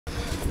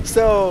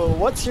So,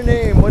 what's your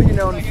name? What are you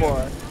known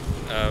for?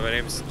 My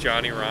name's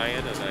Johnny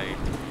Ryan, and I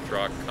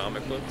draw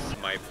comic books.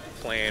 My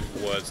plan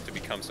was to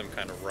become some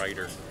kind of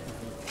writer,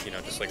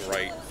 just like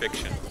write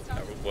fiction.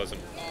 That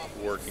wasn't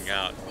working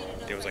out.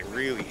 It was like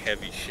really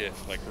heavy shit,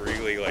 like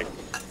really like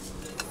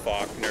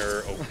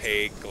Faulkner,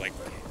 opaque, like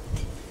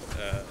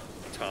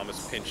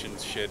Thomas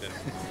Pynchon's shit.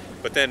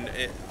 But then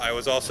I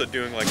was also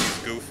doing like these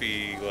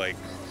goofy like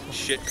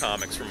shit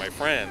comics for my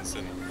friends,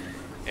 and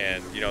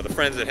the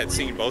friends that had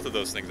seen both of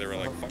those things, they were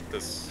like, "Fuck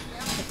this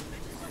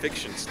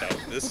fiction stuff.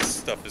 This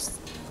stuff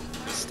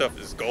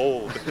is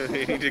gold.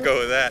 You need to go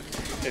with that."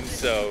 And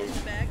so,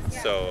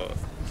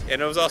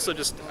 and it was also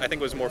just, I think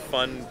it was more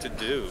fun to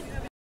do.